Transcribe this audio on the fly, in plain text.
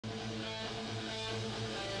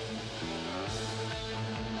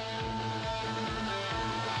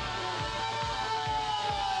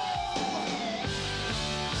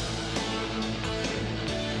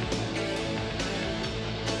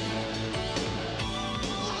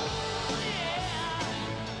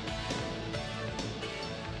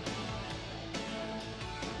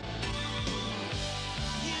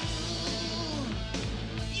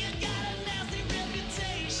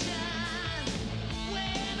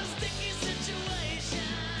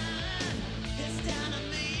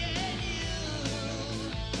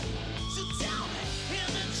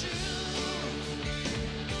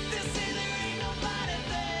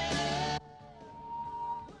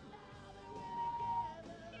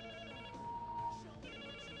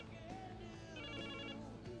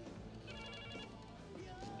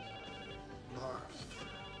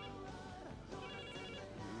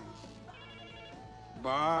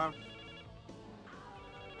Bob.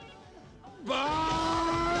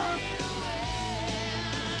 Bob!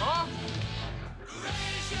 Bob?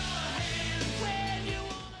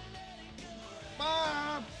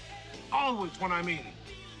 Bob! Always when I'm eating.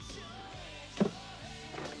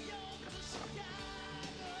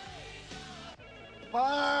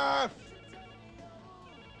 Bob!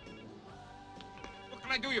 What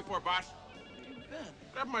can I do you for, boss?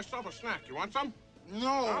 Grab myself a snack. You want some?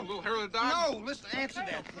 No. A little hair of the dog? No, listen, answer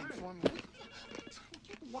that thing for me.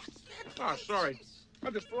 What's that? Oh, sorry.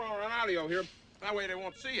 I'll just throw her an audio here. That way they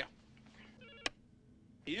won't see you.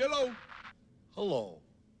 Hello. Hello,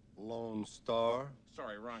 Lone Star.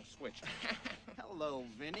 Sorry, wrong switch. Hello,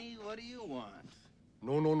 Vinny. What do you want?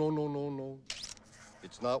 No.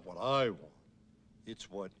 It's not what I want. It's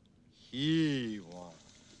what he wants.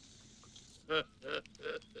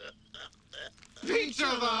 Pizza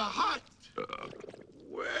the Hut!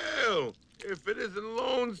 Well, if it isn't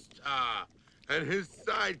Lone Star and his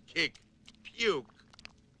sidekick, Puke.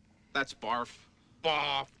 That's barf.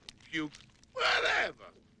 Barf, Puke,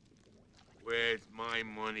 whatever. Where's my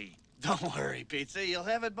money? Don't worry, Pizza. You'll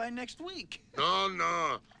have it by next week. No.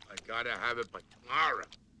 I gotta have it by tomorrow.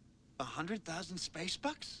 100,000 space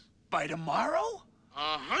bucks? By tomorrow?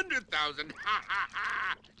 100,000?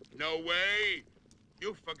 No way.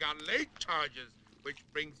 You forgot late charges, which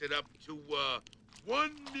brings it up to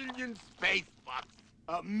 1 million space bucks.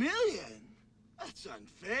 1 million? That's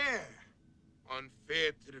unfair.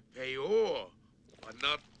 Unfair to the payor, but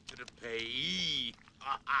not to the payee.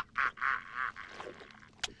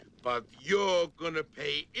 But you're gonna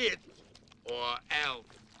pay it, or else.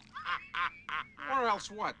 Or else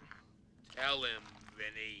what? Tell him,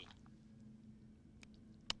 Vinny.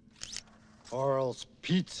 Or else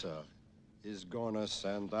Pizza is gonna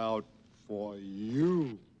send out for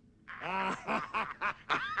you.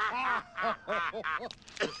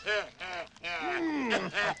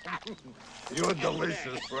 You're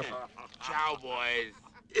delicious, bro. Ciao, boys.